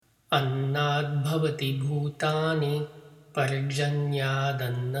अन्नाद् भवति भूतानि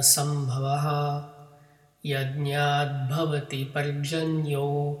पर्जन्यादन्नसम्भवः यज्ञाद् भवति पर्जन्यो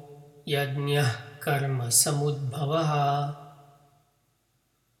यज्ञः कर्म समुद्भवः.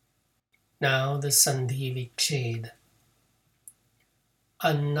 Now the Sandhi Vichhed.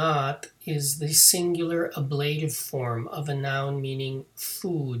 Annat is the singular ablative form of a noun meaning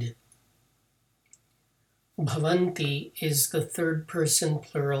food. Bhavanti is the third person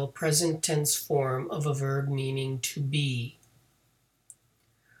plural present tense form of a verb meaning to be.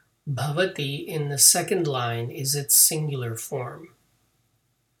 Bhavati in the second line is its singular form.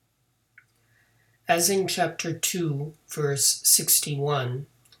 As in chapter 2, verse 61,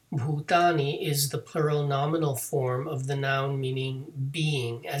 Bhutani is the plural nominal form of the noun meaning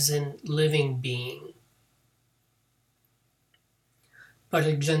being, as in living being.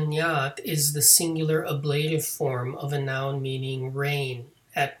 Parjanyat is the singular ablative form of a noun meaning rain,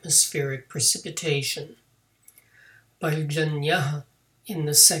 atmospheric precipitation. Parjanyah in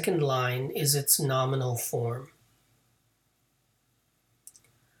the second line is its nominal form.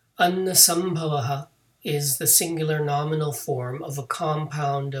 Annasambhavaha is the singular nominal form of a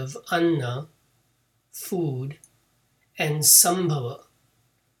compound of anna, food, and sambhava,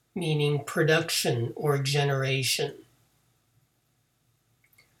 meaning production or generation.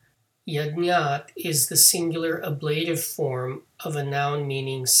 Yajñat is the singular ablative form of a noun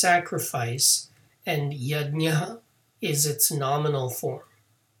meaning sacrifice, and yajña is its nominal form.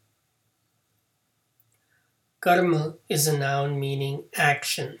 Karma is a noun meaning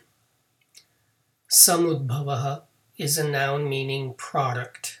action. Samudbhavaha is a noun meaning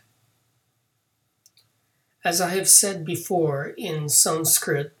product. As I have said before, in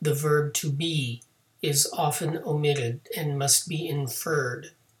Sanskrit, the verb to be is often omitted and must be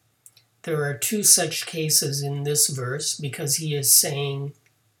inferred. There are two such cases in this verse because he is saying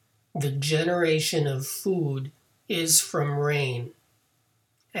the generation of food is from rain,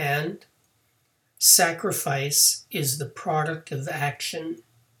 and sacrifice is the product of action.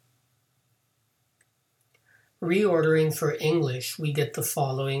 Reordering for English, we get the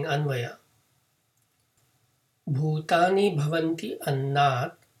following anvaya. Bhutani bhavanti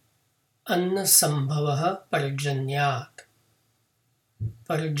annat, anna sambhavaha parjanyat.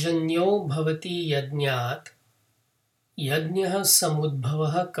 Parjanyo bhavati yajñat, yajñah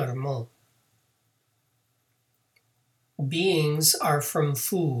samudbhavaha karma. Beings are from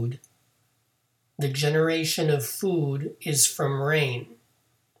food. The generation of food is from rain.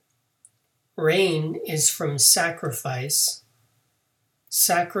 Rain is from sacrifice.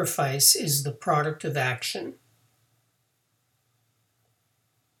 Sacrifice is the product of action.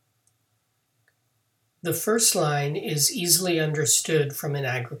 The first line is easily understood from an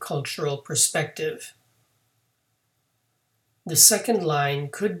agricultural perspective. The second line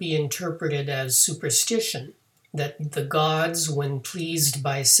could be interpreted as superstition, that the gods, when pleased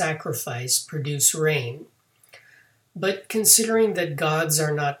by sacrifice, produce rain. But considering that gods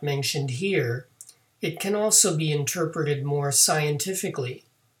are not mentioned here, it can also be interpreted more scientifically,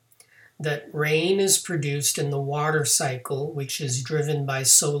 that rain is produced in the water cycle, which is driven by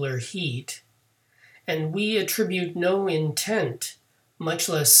solar heat, and we attribute no intent, much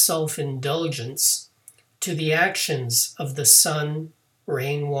less self-indulgence, to the actions of the sun,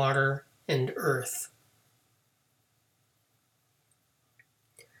 rainwater, and earth.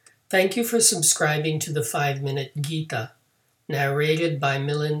 Thank you for subscribing to the 5-Minute Gita, narrated by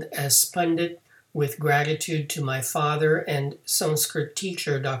Milind S. Pandit, with gratitude to my father and Sanskrit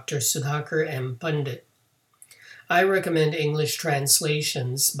teacher, Dr. Sudhakar M. Pandit. I recommend English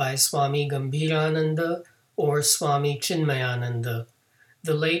translations by Swami Gambhirananda or Swami Chinmayananda.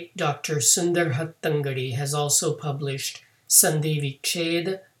 The late Dr. Sundar Hattangadi has also published Sandhi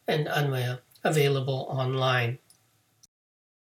Vichhed and Anvaya, available online.